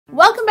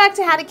Welcome back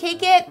to How to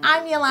Cake It.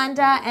 I'm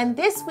Yolanda, and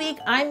this week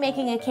I'm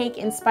making a cake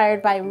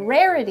inspired by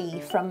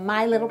Rarity from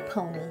My Little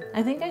Pony.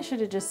 I think I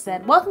should have just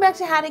said, welcome back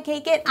to How to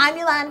Cake It. I'm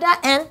Yolanda,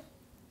 and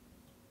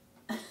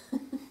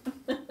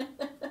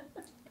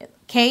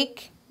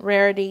cake,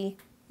 Rarity,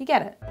 you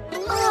get it. I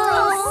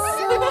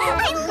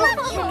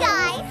love you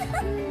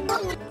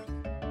guys.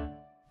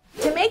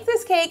 To make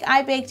this cake,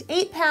 I baked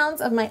 8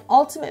 pounds of my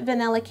ultimate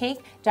vanilla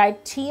cake,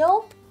 dyed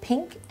teal,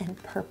 pink, and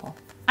purple.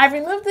 I've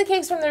removed the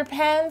cakes from their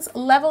pans,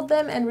 leveled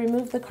them, and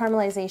removed the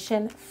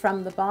caramelization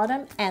from the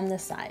bottom and the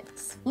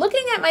sides.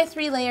 Looking at my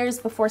 3 layers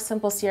before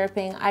simple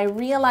syruping, I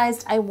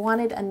realized I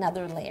wanted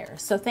another layer.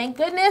 So thank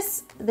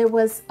goodness there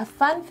was a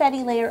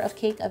Funfetti layer of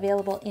cake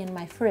available in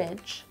my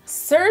fridge.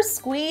 Sir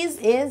Squeeze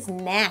is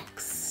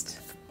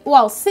next.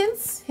 Well,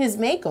 since his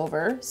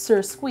makeover,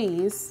 Sir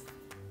Squeeze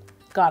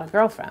got a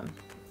girlfriend,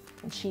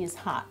 and she is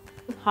hot,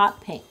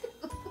 hot pink.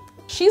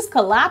 She's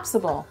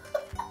collapsible.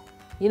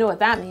 You know what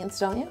that means,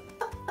 don't you?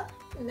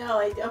 No,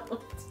 I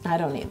don't. I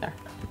don't either.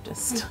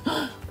 Just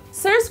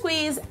Sir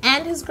Squeeze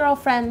and his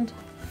girlfriend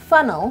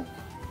Funnel,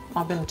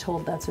 I've been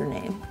told that's her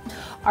name,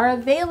 are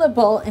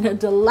available in a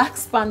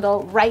deluxe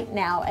bundle right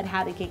now at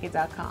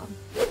howtocakeit.com.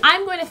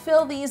 I'm going to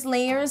fill these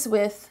layers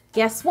with,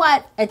 guess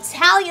what?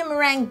 Italian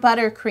meringue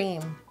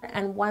buttercream.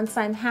 And once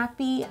I'm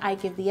happy, I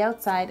give the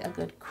outside a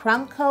good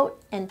crumb coat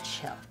and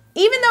chill.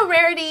 Even though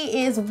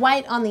Rarity is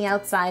white on the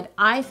outside,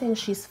 I think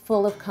she's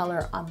full of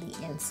color on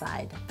the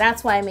inside.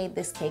 That's why I made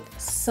this cake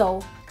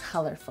so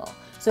colorful.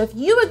 So if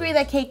you agree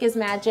that cake is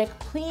magic,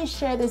 please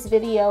share this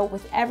video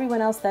with everyone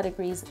else that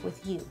agrees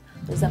with you.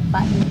 There's a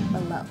button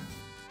below.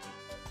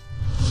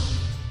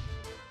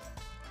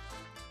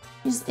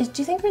 Do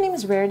you think her name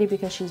is Rarity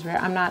because she's rare?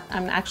 I'm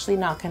actually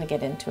not gonna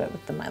get into it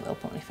with the My Little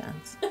Pony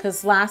fans.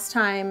 Because last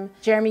time,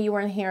 Jeremy, you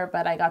weren't here,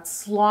 but I got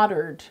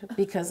slaughtered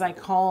because I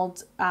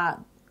called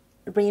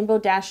Rainbow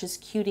Dash's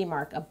cutie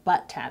mark a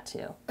butt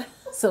tattoo.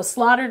 So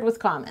slaughtered with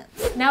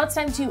comments. Now it's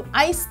time to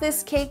ice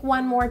this cake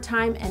one more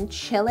time and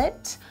chill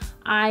it.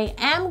 I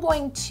am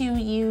going to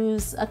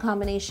use a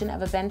combination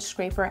of a bench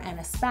scraper and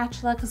a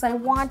spatula because I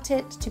want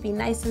it to be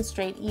nice and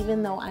straight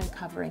even though I'm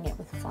covering it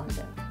with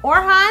fondant.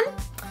 Orhan,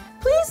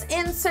 please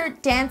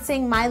insert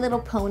dancing My Little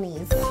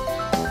Ponies.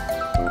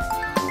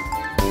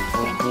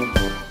 Thank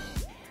you.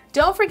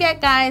 Don't forget,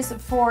 guys,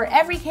 for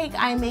every cake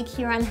I make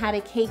here on How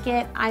to Cake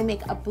It, I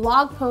make a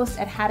blog post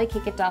at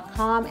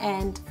howtocakeit.com,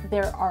 and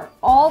there are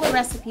all the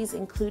recipes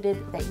included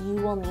that you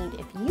will need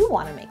if you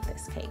want to make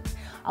this cake.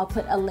 I'll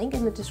put a link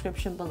in the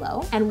description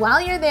below. And while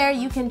you're there,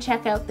 you can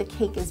check out the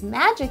Cake is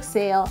Magic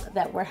sale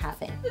that we're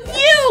having.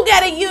 You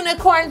get a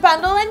unicorn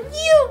bundle, and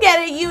you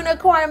get a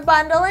unicorn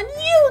bundle, and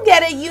you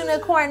get a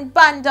unicorn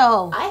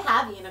bundle. I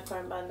have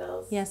unicorn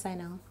bundles. Yes, I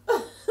know.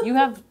 You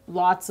have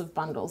lots of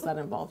bundles that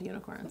involve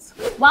unicorns.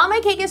 While my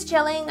cake is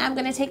chilling, I'm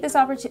gonna take this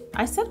opportunity.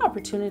 I said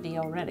opportunity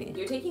already.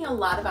 You're taking a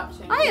lot of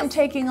opportunities. I am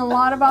taking a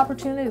lot of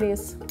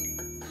opportunities.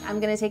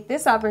 I'm gonna take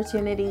this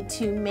opportunity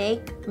to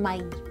make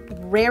my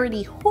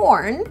Rarity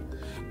horn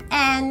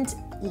and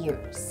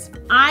ears.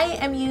 I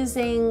am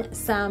using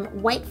some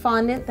white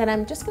fondant that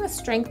I'm just gonna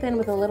strengthen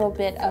with a little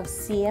bit of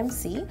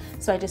CMC.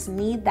 So I just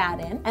knead that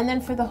in. And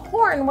then for the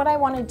horn, what I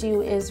wanna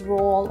do is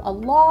roll a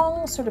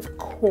long sort of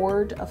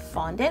cord of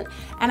fondant,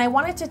 and I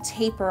want it to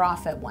taper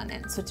off at one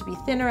end. So to be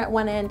thinner at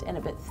one end and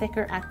a bit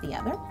thicker at the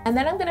other. And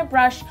then I'm gonna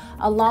brush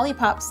a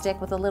lollipop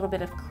stick with a little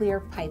bit of clear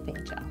piping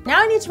gel.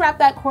 Now I need to wrap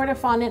that cord of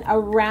fondant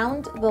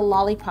around the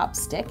lollipop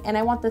stick, and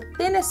I want the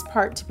thinnest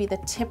part to be the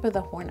tip of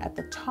the horn at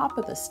the top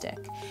of the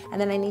stick. And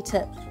then I need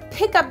to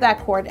pick up that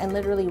cord and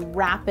literally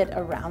wrap it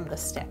around the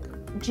stick.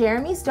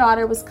 Jeremy's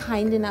daughter was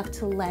kind enough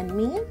to lend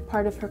me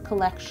part of her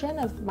collection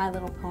of My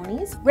Little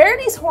Ponies.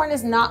 Rarity's horn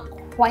is not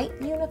quite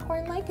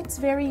unicorn-like, it's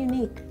very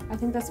unique. I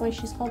think that's why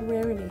she's called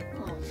Rarity.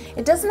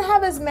 It doesn't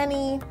have as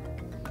many,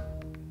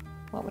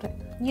 what would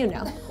you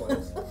know,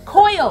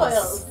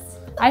 coils.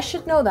 I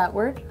should know that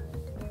word,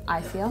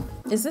 I feel.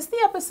 Is this the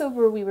episode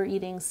where we were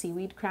eating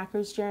seaweed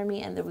crackers,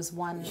 Jeremy, and there was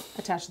one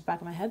attached to the back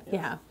of my head?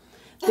 Yeah.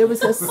 There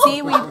was a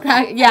seaweed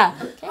cracker, yeah.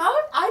 Okay.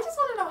 I just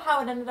want to know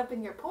how it ended up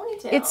in your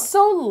ponytail. It's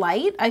so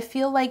light, I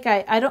feel like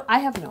I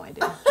have no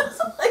idea.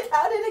 Like,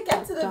 how did it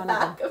get to the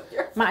back of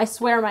your head? I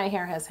swear my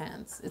hair has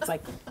hands. It's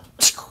like,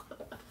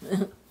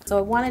 so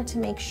I wanted to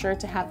make sure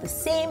to have the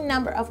same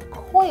number of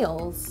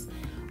coils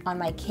on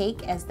my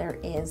cake as there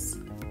is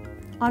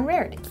on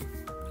Rarity,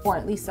 or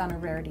at least on a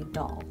Rarity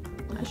doll,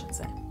 I should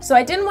say. So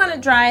I didn't want to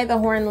dry the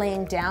horn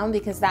laying down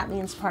because that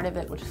means part of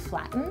it would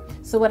flatten.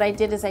 So what I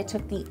did is I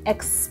took the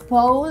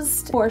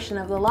exposed portion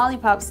of the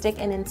lollipop stick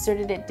and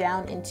inserted it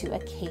down into a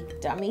cake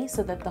dummy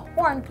so that the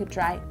horn could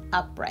dry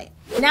upright.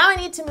 Now I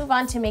need to move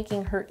on to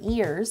making her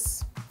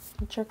ears,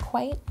 which are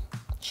quite,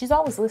 she's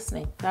always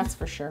listening, that's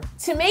for sure.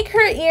 To make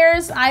her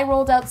ears, I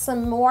rolled out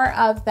some more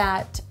of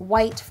that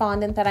white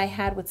fondant that I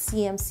had with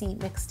CMC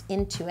mixed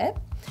into it.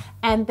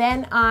 And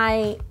then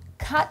I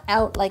cut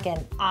out like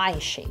an eye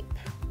shape.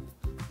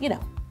 You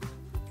know.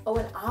 Oh,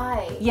 an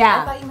eye.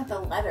 Yeah. I thought you meant the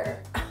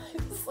letter. I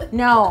was like,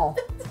 no.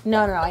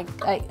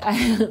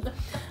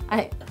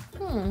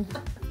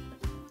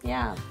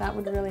 Yeah, that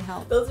would really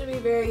help. Those would be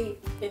very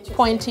interesting.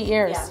 Pointy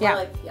ears, yeah.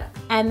 Like, yeah.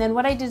 And then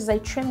what I did is I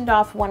trimmed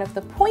off one of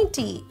the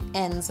pointy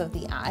ends of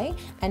the eye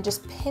and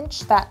just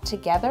pinched that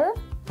together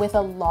with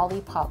a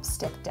lollipop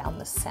stick down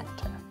the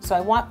center. So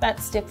I want that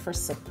stick for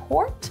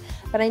support,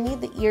 but I need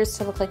the ears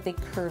to look like they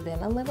curve in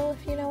a little,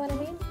 if you know what I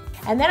mean.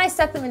 And then I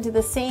stuck them into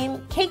the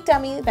same cake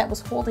dummy that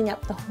was holding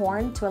up the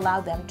horn to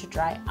allow them to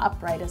dry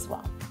upright as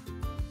well.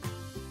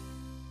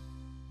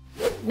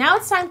 Now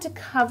it's time to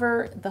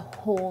cover the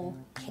whole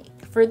cake.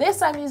 For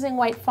this, I'm using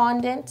white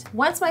fondant.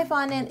 Once my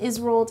fondant is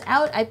rolled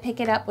out, I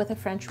pick it up with a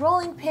French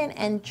rolling pin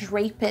and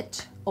drape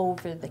it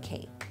over the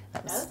cake.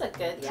 That was a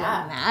good,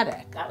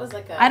 dramatic. That was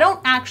like a... I don't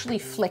actually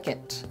flick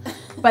it,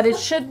 but it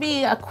should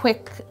be a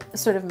quick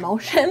sort of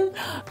motion.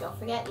 Don't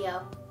forget, yo.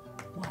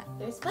 What?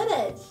 There's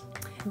footage.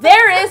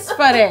 There is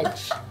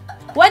footage.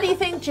 What do you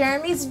think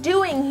Jeremy's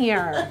doing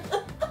here?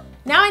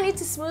 Now I need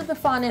to smooth the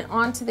fondant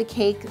onto the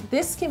cake.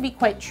 This can be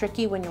quite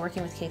tricky when you're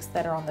working with cakes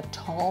that are on the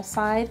tall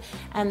side,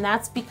 and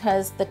that's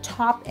because the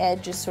top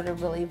edge is sort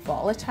of really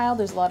volatile.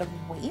 There's a lot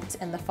of weight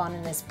and the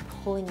fondant is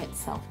pulling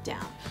itself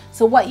down.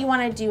 So what you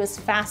want to do as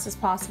fast as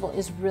possible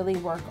is really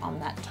work on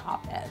that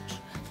top edge.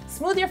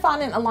 Smooth your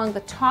fondant along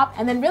the top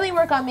and then really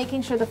work on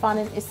making sure the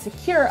fondant is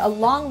secure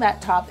along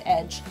that top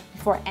edge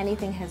before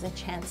anything has a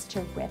chance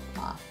to rip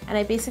off. And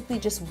I basically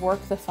just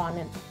work the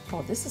fondant.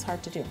 Oh, this is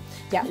hard to do.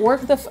 Yeah,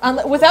 work the,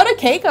 without a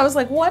cake, I was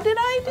like, what did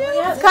I do?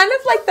 Yeah, it's kind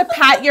of like the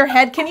pat your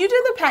head. Can you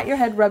do the pat your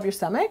head, rub your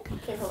stomach?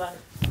 Okay, hold on.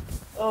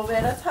 Oh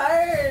man, that's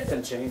hard.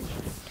 Can change.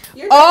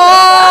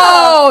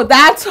 Oh,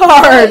 that's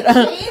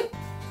hard.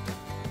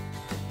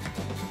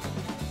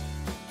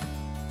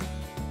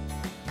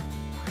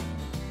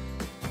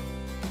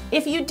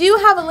 If you do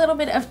have a little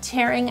bit of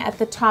tearing at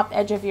the top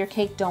edge of your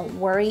cake, don't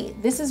worry.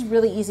 This is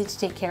really easy to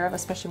take care of,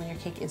 especially when your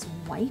cake is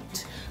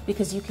white,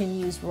 because you can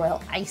use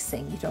royal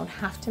icing. You don't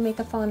have to make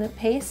a fondant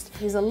paste.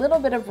 Use a little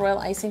bit of royal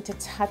icing to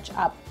touch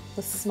up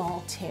the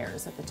small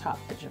tears at the top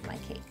edge of my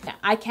cake. Now,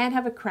 I can't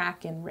have a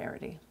crack in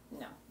Rarity.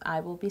 No. I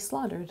will be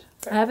slaughtered.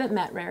 I haven't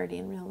met Rarity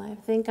in real life.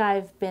 I think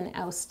I've been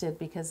ousted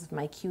because of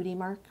my cutie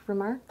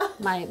remark.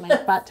 My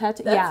butt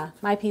tattoo. Yeah,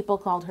 my people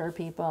called her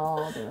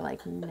people. They were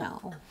like,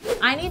 no.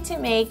 I need to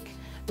make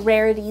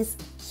Rarity's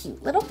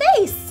cute little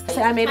face.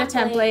 So I made a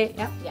template.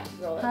 Yep. Yeah,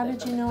 roll it. How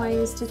did you know I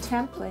used a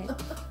template?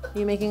 Are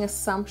you making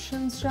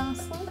assumptions,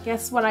 Jocelyn?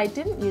 Guess what I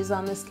didn't use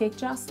on this cake,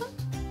 Jocelyn?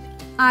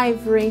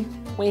 Ivory.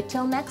 Wait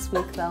till next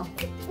week, though.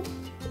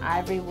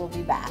 Ivory will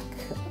be back.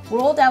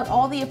 Rolled out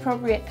all the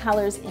appropriate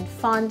colors in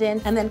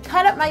fondant and then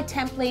cut up my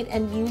template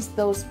and used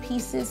those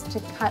pieces to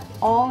cut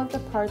all of the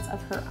parts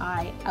of her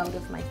eye out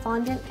of my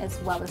fondant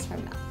as well as her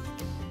mouth.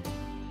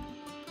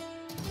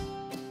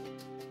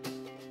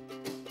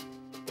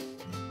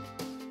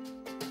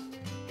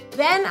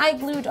 Then I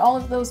glued all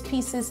of those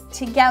pieces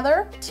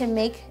together to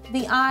make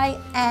the eye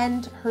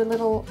and her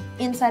little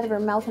inside of her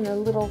mouth and her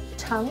little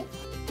tongue.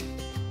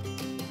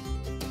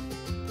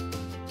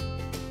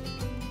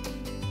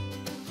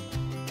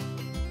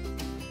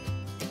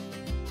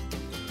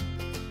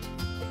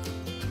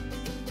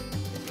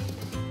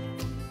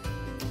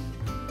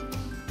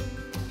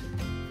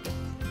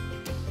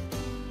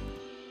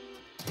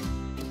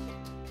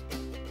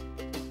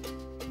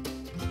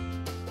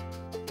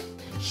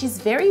 She's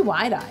very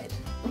wide-eyed.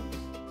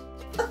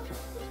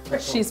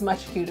 She's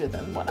much cuter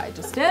than what I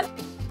just did.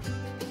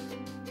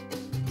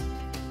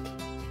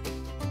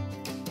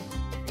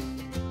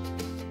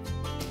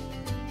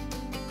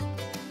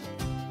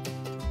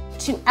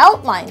 To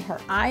outline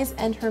her eyes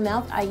and her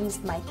mouth, I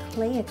used my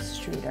clay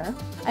extruder.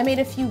 I made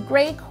a few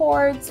gray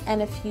cords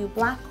and a few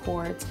black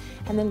cords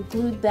and then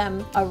glued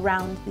them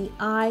around the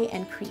eye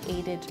and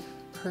created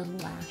her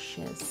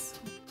lashes.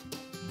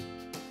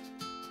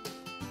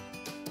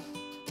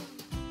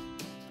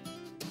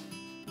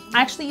 I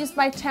actually used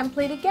my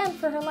template again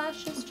for her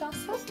lashes,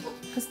 Jocelyn,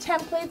 because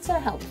templates are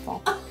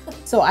helpful.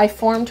 So I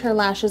formed her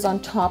lashes on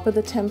top of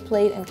the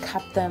template and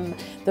cut them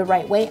the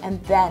right way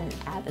and then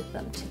added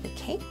them to the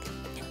cake.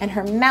 And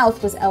her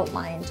mouth was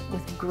outlined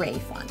with gray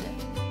fondant.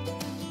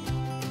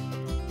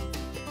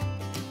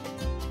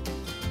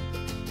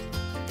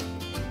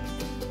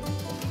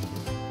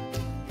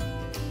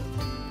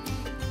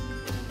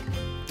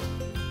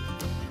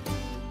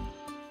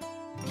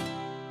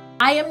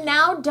 I am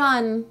now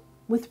done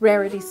with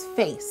Rarity's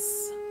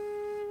face.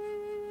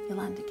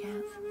 Yolanda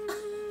Gampp.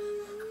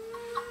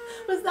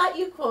 Was that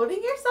you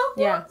quoting yourself?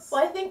 Yes.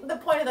 Well, I think the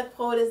point of the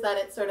quote is that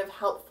it's sort of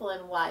helpful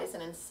and wise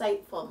and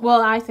insightful.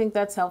 Well, I think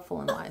that's helpful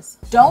and wise.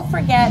 Don't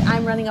forget,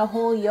 I'm running a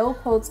whole Yo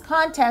Quotes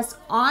contest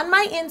on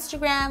my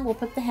Instagram. We'll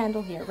put the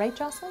handle here, right,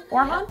 Jocelyn?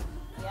 Orhan?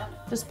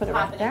 Yep. Just put it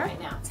right there. Right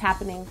now. It's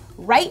happening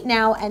right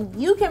now, and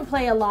you can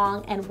play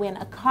along and win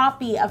a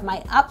copy of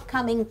my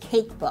upcoming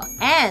cake book.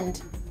 And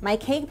my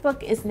cake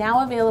book is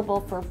now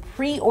available for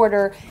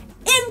pre-order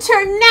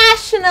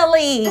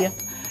internationally.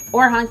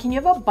 Orhan, can you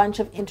have a bunch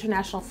of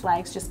international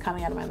flags just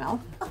coming out of my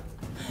mouth?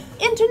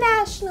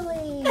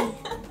 Internationally.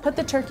 Put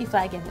the turkey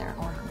flag in there,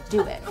 Orhan.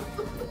 Do it.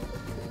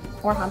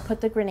 Orhan,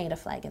 put the Grenada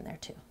flag in there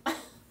too.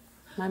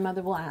 My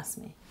mother will ask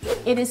me.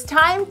 It is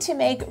time to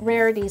make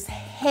Rarity's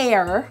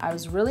hair. I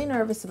was really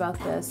nervous about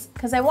this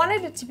because I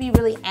wanted it to be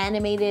really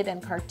animated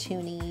and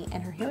cartoony,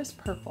 and her hair is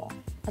purple.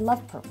 I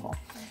love purple.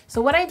 So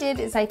what I did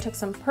is I took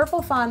some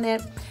purple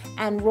fondant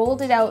and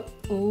rolled it out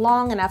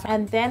long enough,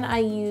 and then I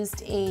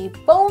used a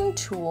bone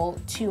tool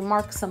to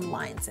mark some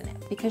lines in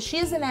it because she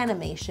is an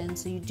animation,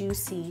 so you do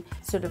see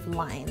sort of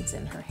lines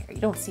in her hair. You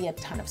don't see a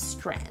ton of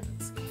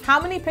strands. How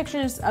many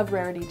pictures of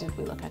Rarity did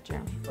we look at,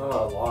 Jeremy?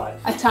 Oh, a lot.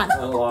 A ton.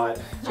 A lot.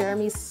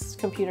 Jeremy's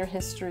computer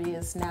history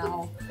is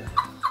now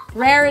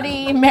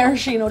Rarity,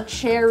 maraschino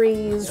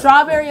cherries,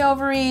 strawberry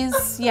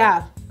ovaries.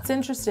 Yeah, it's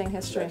interesting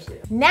history.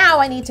 Now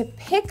I need to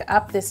pick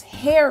up this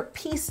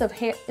piece of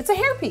hair. It's a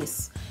hair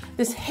piece.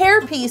 This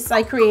hair piece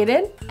I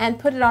created and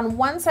put it on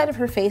one side of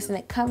her face, and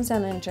it comes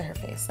down into her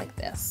face like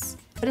this.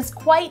 But it's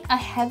quite a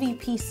heavy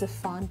piece of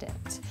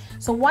fondant.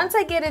 So once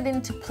I get it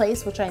into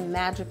place, which I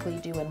magically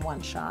do in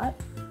one shot,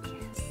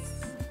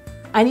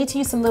 I need to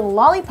use some little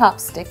lollipop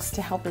sticks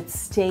to help it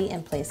stay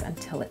in place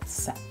until it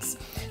sets.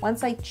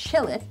 Once I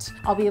chill it,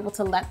 I'll be able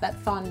to let that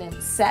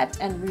fondant set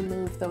and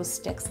remove those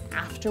sticks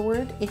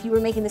afterward. If you were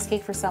making this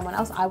cake for someone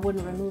else, I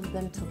wouldn't remove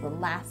them till the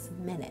last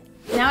minute.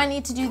 Now I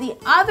need to do the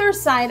other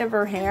side of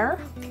her hair,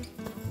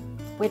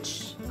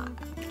 which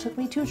took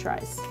me 2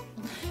 tries.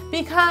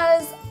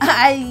 Because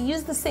I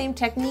used the same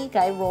technique.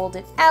 I rolled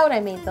it out,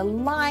 I made the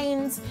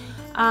lines,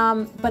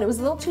 but it was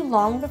a little too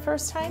long the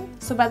first time.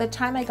 So by the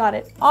time I got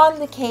it on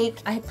the cake,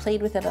 I had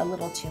played with it a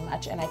little too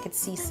much, and I could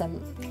see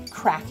some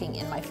cracking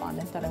in my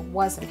fondant that I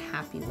wasn't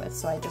happy with.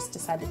 So I just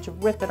decided to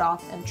rip it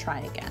off and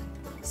try again.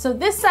 So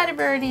this side of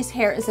Rarity's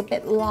hair is a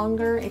bit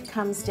longer. It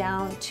comes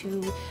down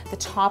to the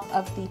top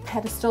of the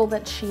pedestal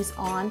that she's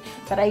on,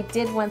 but I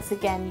did once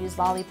again use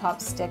lollipop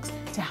sticks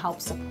to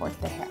help support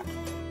the hair.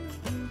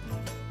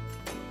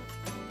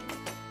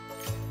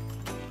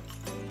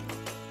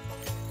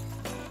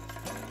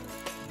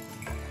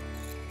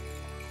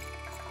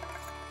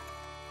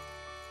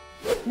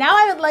 Now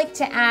I would like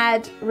to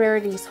add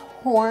Rarity's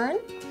horn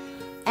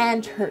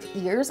and her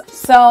ears.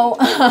 So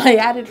I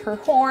added her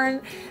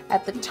horn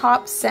at the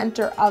top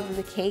center of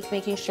the cake,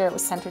 making sure it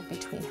was centered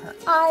between her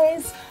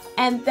eyes.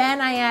 And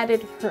then I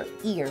added her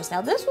ears.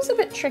 Now this was a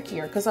bit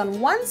trickier because on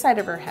one side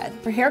of her head,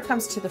 her hair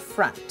comes to the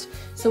front.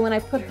 So when I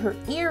put her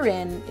ear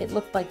in, it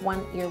looked like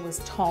one ear was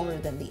taller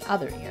than the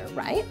other ear,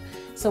 right?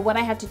 So what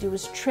I had to do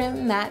was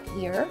trim that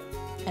ear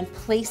and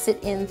place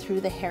it in through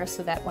the hair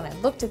so that when I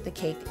looked at the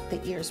cake,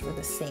 the ears were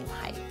the same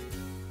height.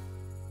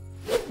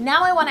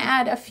 Now I want to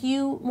add a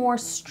few more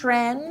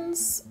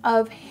strands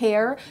of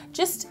hair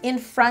just in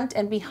front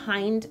and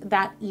behind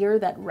that ear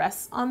that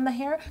rests on the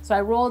hair. So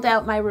I rolled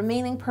out my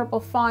remaining purple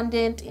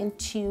fondant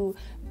into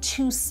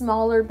 2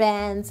 smaller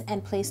bands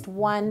and placed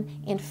one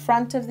in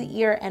front of the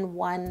ear and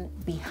one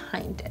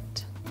behind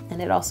it.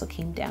 And it also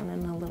came down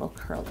in a little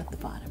curl at the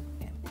bottom.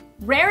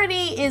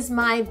 Rarity is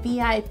my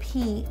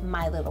VIP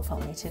My Little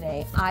Pony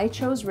today. I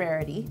chose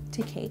Rarity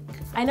to cake.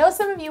 I know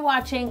some of you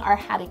watching are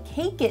How to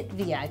Cake It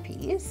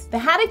VIPs. The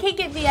How to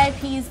Cake It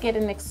VIPs get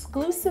an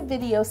exclusive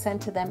video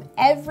sent to them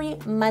every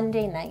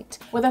Monday night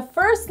with a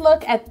first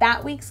look at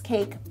that week's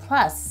cake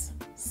plus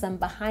some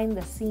behind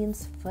the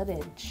scenes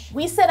footage.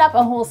 We set up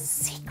a whole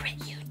secret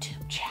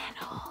YouTube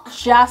channel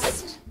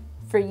just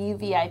for you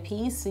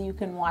VIPs so you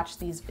can watch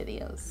these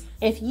videos.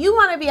 If you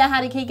want to be a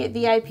How to Cake It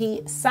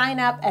VIP, sign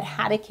up at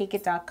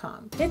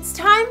howtocakeit.com. It's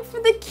time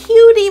for the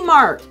cutie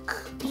mark.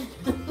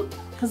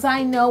 Because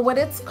I know what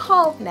it's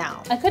called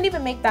now. I couldn't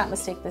even make that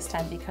mistake this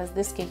time because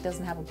this cake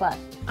doesn't have a butt.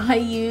 I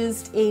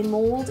used a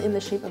mold in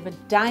the shape of a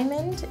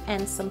diamond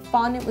and some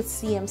fondant with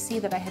CMC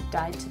that I had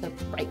dyed to the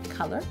right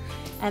color.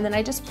 And then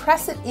I just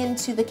press it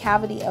into the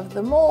cavity of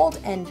the mold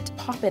and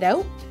pop it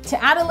out.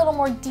 To add a little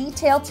more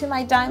detail to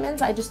my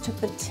diamonds, I just took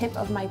the tip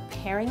of my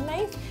paring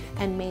knife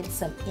and made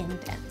some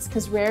indents.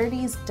 Because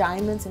Rarity's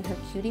diamonds and her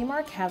cutie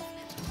mark have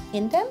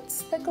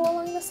indents that go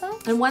along the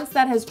side. And once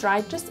that has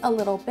dried just a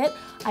little bit,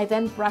 I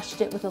then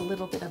brushed it with a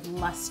little bit of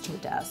luster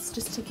dust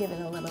just to give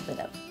it a little bit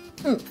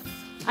of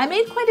oomph. I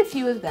made quite a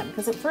few of them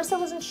because at first I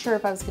wasn't sure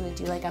if I was going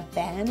to do like a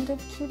band of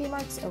cutie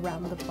marks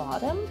around the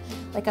bottom,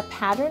 like a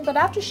pattern, but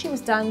after she was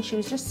done, she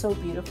was just so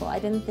beautiful. I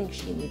didn't think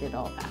she needed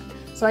all that.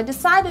 So I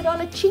decided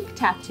on a cheek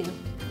tattoo.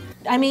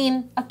 I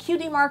mean, a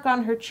cutie mark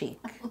on her cheek.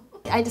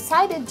 I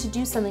decided to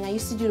do something I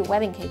used to do to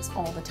wedding cakes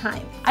all the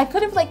time. I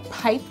could have like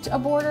piped a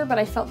border, but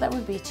I felt that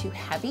would be too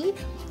heavy.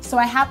 So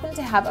I happened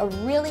to have a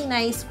really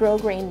nice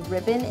grosgrain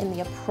ribbon in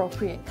the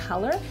appropriate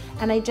color,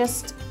 and I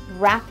just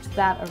wrapped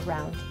that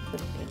around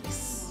the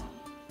base.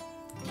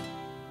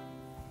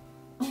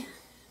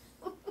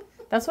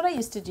 That's what I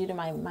used to do to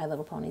my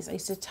Little Ponies. I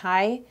used to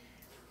tie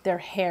their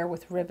hair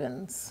with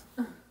ribbons.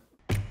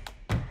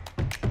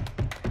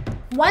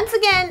 Once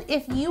again,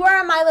 if you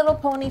are a My Little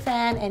Pony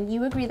fan and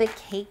you agree that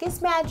cake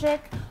is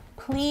magic,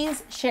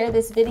 please share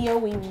this video.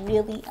 We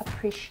really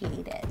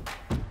appreciate it.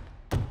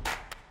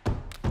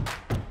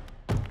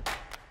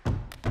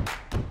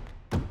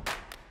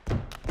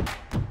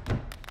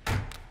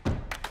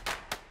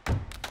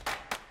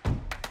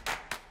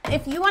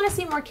 if you want to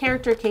see more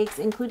character cakes,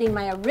 including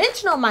my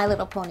original My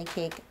Little Pony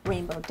cake,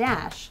 Rainbow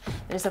Dash,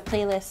 there's a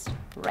playlist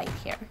right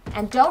here.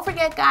 And don't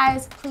forget,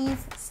 guys,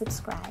 please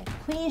subscribe.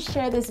 Please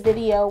share this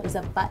video. There's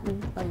a button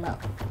below.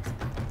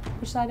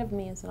 Which side of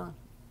me is it on?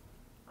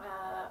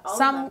 All of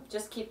them.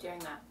 Just keep doing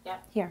that.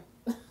 Yep. Here.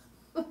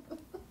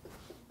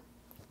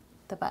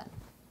 The button.